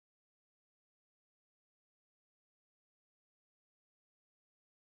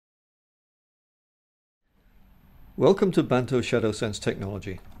Welcome to Baanto ShadowSense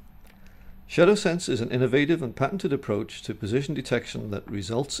technology. ShadowSense is an innovative and patented approach to position detection that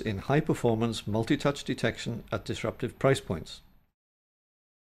results in high-performance multi-touch detection at disruptive price points.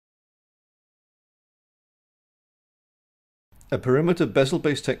 A perimeter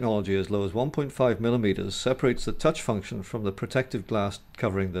bezel-based technology as low as 1.5 mm separates the touch function from the protective glass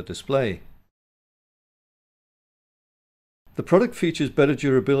covering the display. The product features better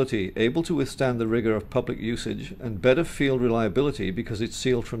durability, able to withstand the rigor of public usage, and better field reliability because it's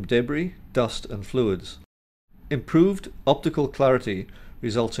sealed from debris, dust, and fluids. Improved optical clarity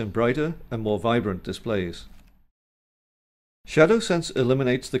results in brighter and more vibrant displays. ShadowSense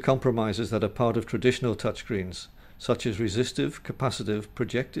eliminates the compromises that are part of traditional touchscreens, such as resistive, capacitive,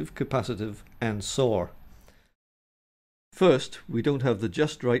 projective, capacitive, and SOAR. First, we don't have the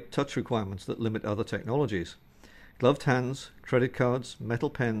just right touch requirements that limit other technologies. Gloved hands, credit cards,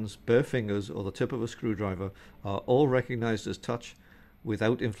 metal pens, bare fingers, or the tip of a screwdriver are all recognized as touch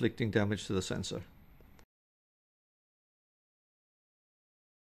without inflicting damage to the sensor.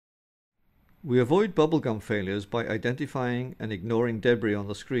 We avoid bubblegum failures by identifying and ignoring debris on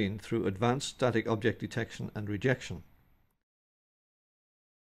the screen through advanced static object detection and rejection.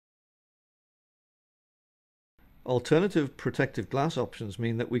 Alternative protective glass options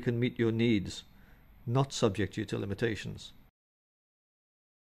mean that we can meet your needs, not subject you to limitations.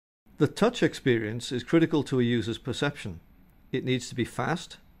 The touch experience is critical to a user's perception. It needs to be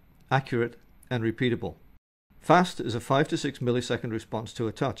fast, accurate, and repeatable. Fast is a 5 to 6 millisecond response to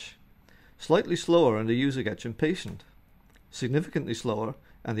a touch. Slightly slower and the user gets impatient. Significantly slower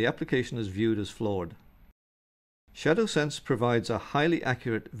and the application is viewed as flawed. ShadowSense provides a highly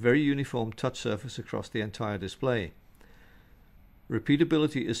accurate, very uniform touch surface across the entire display.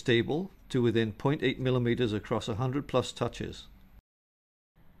 Repeatability is stable to within 0.8 mm across 100 plus touches.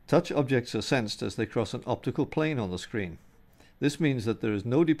 Touch objects are sensed as they cross an optical plane on the screen. This means that there is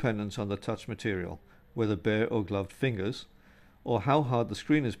no dependence on the touch material, whether bare or gloved fingers, or how hard the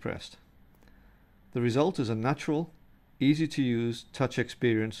screen is pressed. The result is a natural, easy to use touch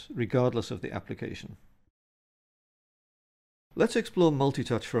experience regardless of the application. Let's explore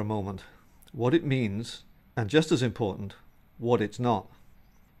multi-touch for a moment, what it means, and just as important, what it's not.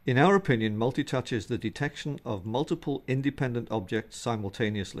 In our opinion, multi-touch is the detection of multiple independent objects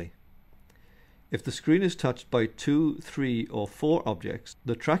simultaneously. If the screen is touched by 2, 3, or 4 objects,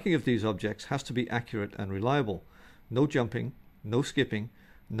 the tracking of these objects has to be accurate and reliable. No jumping, no skipping,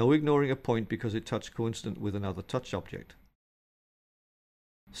 no ignoring a point because it touched coincident with another touch object.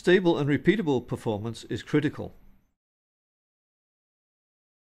 Stable and repeatable performance is critical.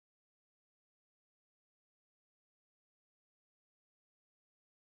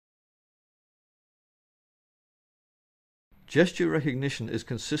 Gesture recognition is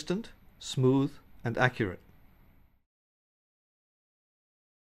consistent, smooth, and accurate.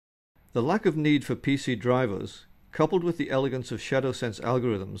 The lack of need for PC drivers, coupled with the elegance of ShadowSense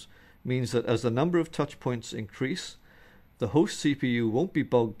algorithms, means that as the number of touch points increase, the host CPU won't be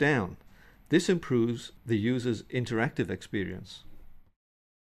bogged down. This improves the user's interactive experience.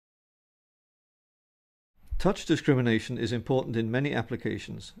 Touch discrimination is important in many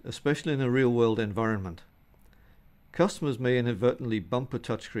applications, especially in a real-world environment. Customers may inadvertently bump a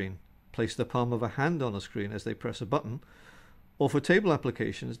touchscreen, place the palm of a hand on a screen as they press a button, or for table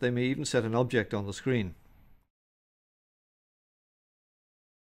applications they may even set an object on the screen.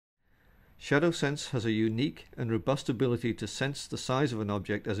 ShadowSense has a unique and robust ability to sense the size of an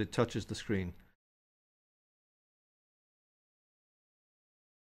object as it touches the screen.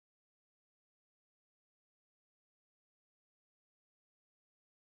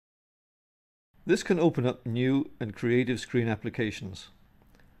 This can open up new and creative screen applications,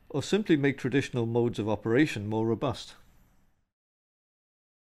 or simply make traditional modes of operation more robust.